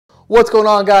What's going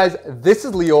on, guys? This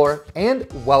is Lior and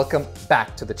welcome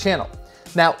back to the channel.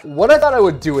 Now, what I thought I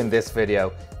would do in this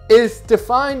video is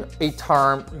define a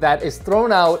term that is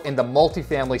thrown out in the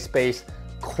multifamily space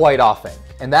quite often,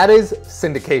 and that is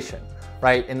syndication,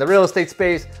 right? In the real estate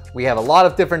space, we have a lot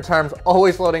of different terms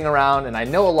always floating around, and I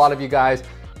know a lot of you guys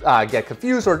get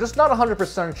confused or just not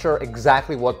 100% sure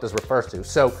exactly what this refers to.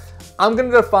 So I'm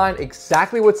going to define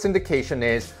exactly what syndication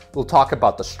is. We'll talk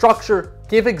about the structure,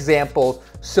 give examples,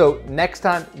 so next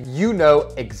time you know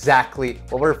exactly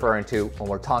what we're referring to when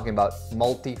we're talking about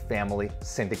multifamily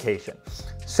syndication.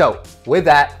 So with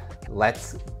that,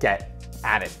 let's get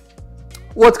at it.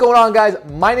 What's going on, guys?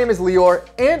 My name is Lior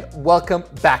and welcome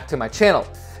back to my channel.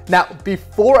 Now,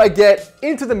 before I get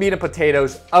into the meat and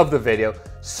potatoes of the video,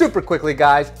 super quickly,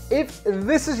 guys, if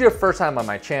this is your first time on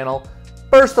my channel,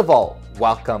 first of all,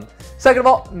 welcome. Second of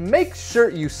all, make sure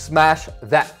you smash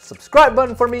that subscribe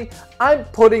button for me. I'm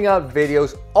putting out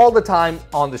videos all the time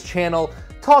on this channel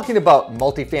talking about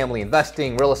multifamily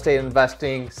investing, real estate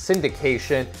investing,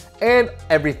 syndication, and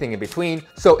everything in between.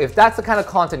 So if that's the kind of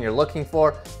content you're looking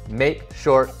for, make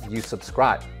sure you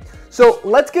subscribe. So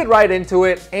let's get right into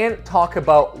it and talk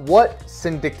about what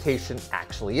syndication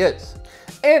actually is.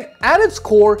 And at its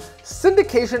core,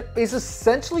 syndication is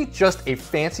essentially just a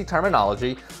fancy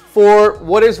terminology for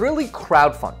what is really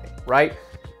crowdfunding, right?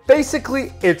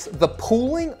 Basically, it's the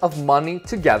pooling of money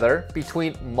together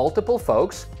between multiple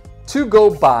folks to go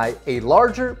buy a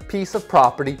larger piece of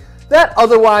property that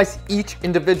otherwise each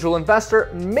individual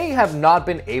investor may have not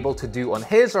been able to do on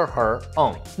his or her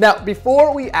own. Now,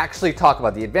 before we actually talk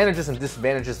about the advantages and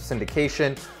disadvantages of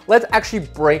syndication, let's actually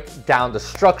break down the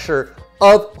structure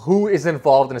of who is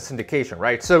involved in a syndication,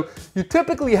 right? So you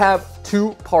typically have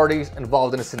two parties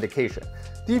involved in a syndication.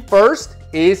 The first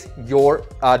is your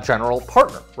general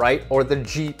partner, right? Or the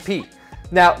GP.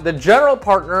 Now, the general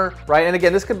partner, right? And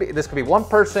again, this could be one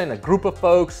person, a group of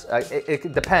folks,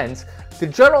 it depends. The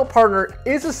general partner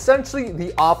is essentially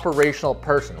the operational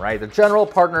person, right? The general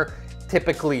partner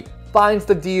typically finds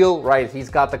the deal, right? He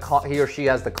or she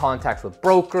has the contacts with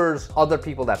brokers, other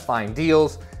people that find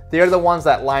deals. They're the ones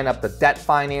that line up the debt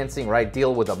financing, right?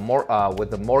 Deal with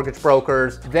the mortgage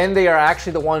brokers. Then they are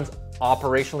actually the ones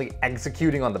operationally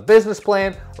executing on the business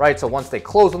plan, right? So once they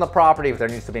close on the property, if there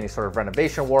needs to be any sort of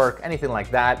renovation work, anything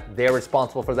like that, they're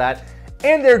responsible for that.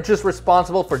 And they're just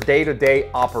responsible for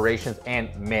day-to-day operations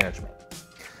and management.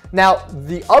 Now,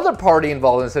 the other party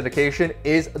involved in syndication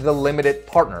is the limited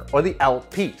partner, or the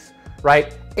LPs,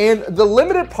 right? And the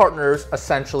limited partners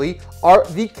essentially are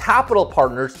the capital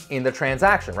partners in the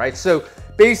transaction, right? So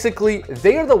basically,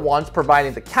 they are the ones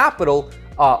providing the capital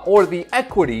or the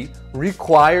equity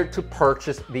required to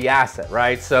purchase the asset,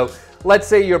 right? So let's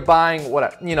say you're buying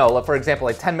for example,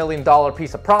 a $10 million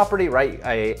piece of property, right?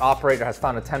 An operator has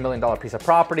found a $10 million piece of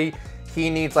property.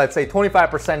 He needs, let's say,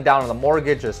 25% down on the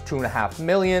mortgage is $2.5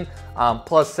 million,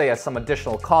 plus say some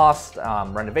additional cost,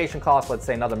 renovation costs, let's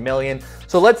say another $1 million.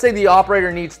 So let's say the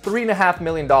operator needs $3.5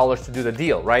 million to do the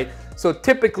deal, right? So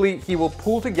typically he will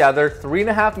pool together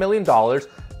 $3.5 million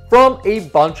from a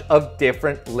bunch of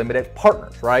different limited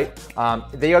partners, right?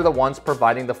 They are the ones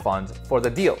providing the funds for the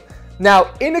deal.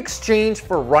 Now, in exchange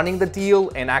for running the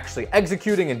deal and actually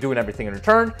executing and doing everything in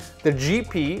return, the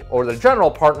GP or the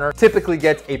general partner typically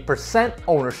gets a %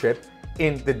 ownership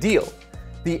in the deal.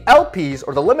 The LPs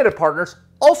or the limited partners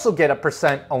also get a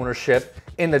 % ownership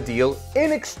in the deal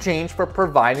in exchange for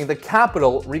providing the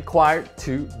capital required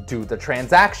to do the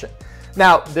transaction.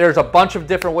 Now, there's a bunch of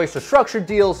different ways to structure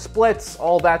deals, splits,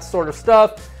 all that sort of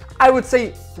stuff. I would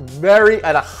say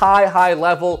at a high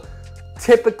level.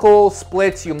 Typical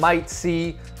splits you might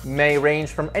see may range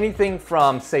from anything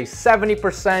from, say,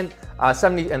 70%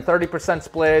 and 30%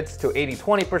 splits to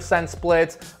 80-20%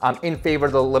 splits in favor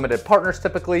of the limited partners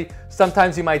typically.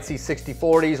 Sometimes you might see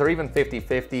 60-40s or even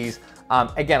 50-50s.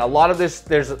 Again,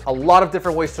 there's a lot of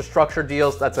different ways to structure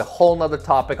deals. That's a whole nother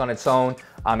topic on its own.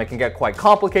 It can get quite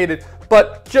complicated,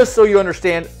 but just so you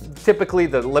understand, typically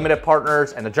the limited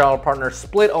partners and the general partners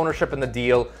split ownership in the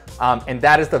deal, and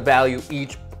that is the value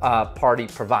each party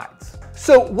provides.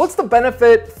 So what's the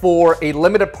benefit for a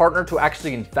limited partner to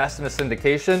actually invest in a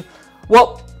syndication?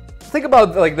 Well, think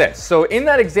about it like this. So in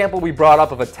that example we brought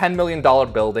up of a $10 million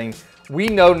building, we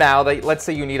know now that, let's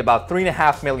say you need about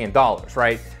 $3.5 million,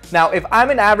 right? Now, if I'm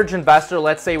an average investor,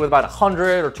 let's say with about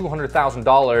 $100,000 or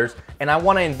 $200,000, and I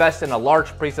want to invest in a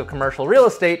large piece of commercial real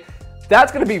estate,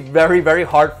 that's going to be very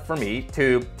hard for me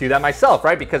to do that myself,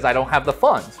 right? Because I don't have the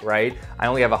funds, right? I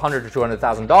only have $100,000 to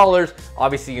 $200,000.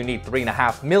 Obviously, you need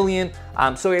 $3.5 million.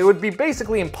 So it would be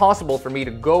basically impossible for me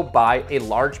to go buy a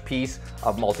large piece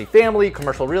of multifamily,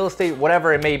 commercial real estate,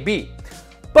 whatever it may be.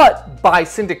 But by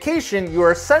syndication,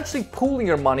 you're essentially pooling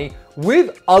your money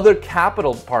with other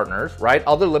capital partners, right?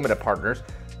 Other limited partners.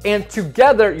 And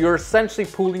together, you're essentially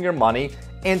pooling your money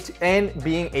and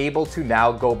being able to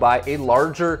now go buy a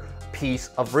larger piece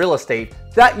of real estate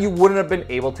that you wouldn't have been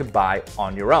able to buy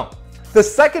on your own. The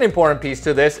second important piece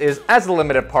to this is, as a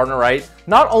limited partner, right,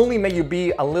 not only may you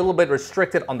be a little bit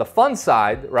restricted on the fund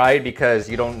side, right, because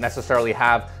you don't necessarily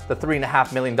have the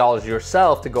 $3.5 million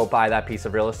yourself to go buy that piece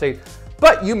of real estate,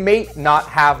 but you may not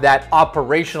have that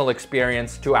operational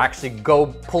experience to actually go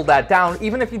pull that down,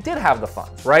 even if you did have the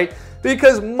funds, right?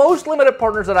 Because most limited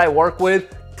partners that I work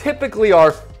with typically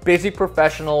are busy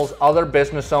professionals, other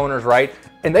business owners, right?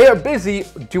 And they are busy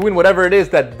doing whatever it is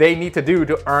that they need to do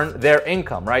to earn their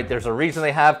income, right? There's a reason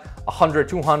they have $100,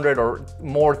 $200 or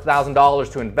more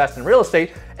 $1,000 to invest in real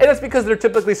estate, and it's because they're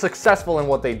typically successful in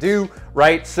what they do,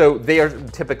 right? So they are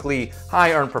typically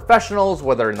high-earned professionals,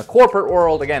 whether in the corporate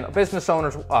world, again, business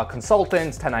owners,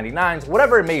 consultants, 1099s,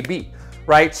 whatever it may be,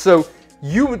 right? So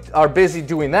you are busy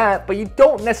doing that, but you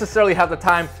don't necessarily have the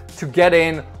time to get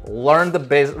in, learn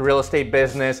the real estate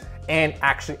business, and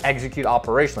actually execute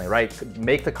operationally, right?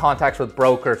 Make the contacts with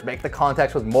brokers, make the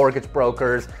contacts with mortgage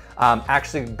brokers,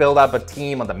 actually build up a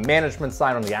team on the management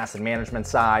side, on the asset management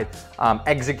side,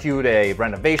 execute a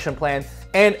renovation plan,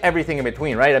 and everything in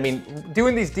between, right? I mean,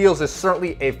 doing these deals is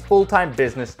certainly a full-time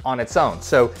business on its own.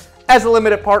 So as a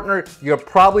limited partner, you're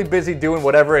probably busy doing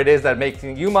whatever it is that makes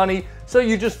you money, so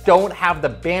you just don't have the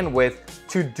bandwidth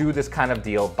to do this kind of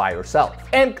deal by yourself.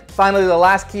 And finally, the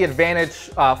last key advantage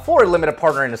for a limited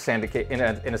partner in a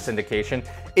syndication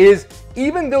is,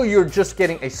 even though you're just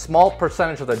getting a small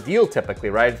percentage of the deal typically,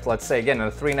 right? Let's say, again, in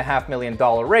a $3.5 million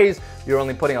raise, you're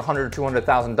only putting $100,000 or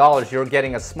 $200,000, you're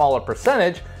getting a smaller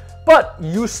percentage, but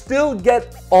you still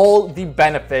get all the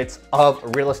benefits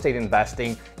of real estate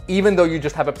investing, even though you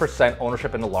just have a percent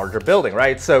ownership in a larger building,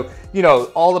 right? So, you know,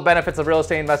 all the benefits of real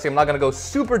estate investing, I'm not gonna go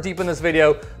super deep in this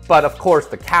video, but of course,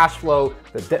 the cash flow,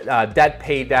 the debt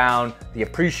pay down, the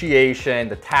appreciation,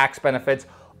 the tax benefits,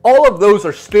 all of those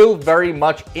are still very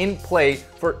much in play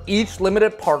for each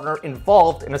limited partner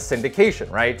involved in a syndication,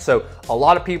 right? So a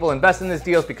lot of people invest in these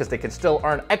deals because they can still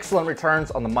earn excellent returns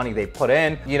on the money they put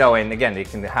in, you know, and again, they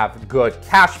can have good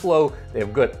cash flow, they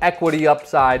have good equity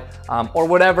upside, or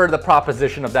whatever the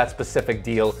proposition of that specific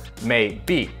deal may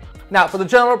be. Now, for the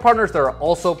general partners, there are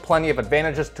also plenty of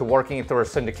advantages to working through a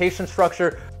syndication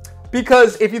structure.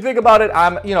 Because if you think about it,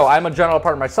 I'm a general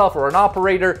partner myself, or an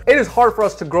operator. It is hard for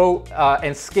us to grow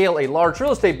and scale a large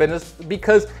real estate business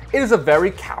because it is a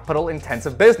very capital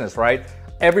intensive business, right?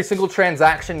 Every single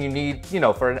transaction you need, you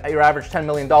know, for your average $10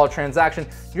 million transaction,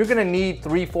 you're gonna need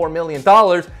 $3-4 million.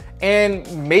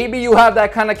 And maybe you have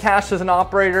that kind of cash as an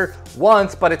operator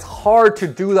once, but it's hard to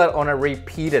do that on a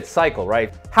repeated cycle,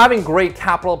 right? Having great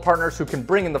capital partners who can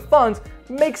bring in the funds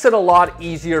makes it a lot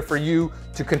easier for you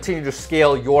to continue to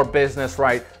scale your business,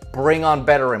 right? Bring on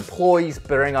better employees,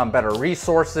 bring on better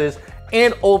resources,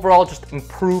 and overall just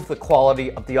improve the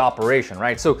quality of the operation,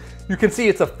 right? So you can see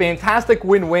it's a fantastic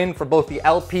win-win for both the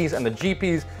LPs and the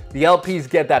GPs. The LPs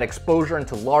get that exposure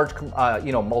into large,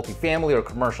 multifamily or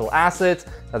commercial assets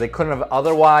that they couldn't have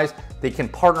otherwise. They can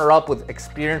partner up with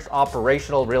experienced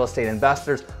operational real estate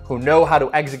investors who know how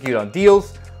to execute on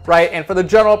deals, right? And for the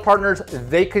general partners,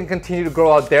 they can continue to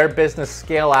grow out their business,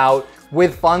 scale out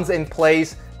with funds in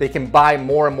place. They can buy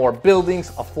more and more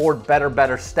buildings, afford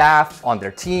better staff on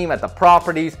their team at the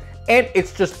properties, and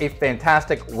it's just a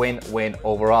fantastic win-win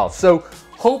overall. So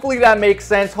hopefully that makes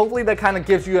sense. Hopefully that kind of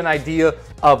gives you an idea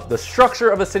of the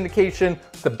structure of a syndication,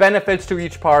 the benefits to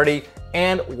each party,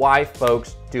 and why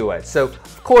folks do it. So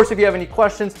of course, if you have any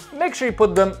questions, make sure you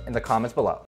put them in the comments below.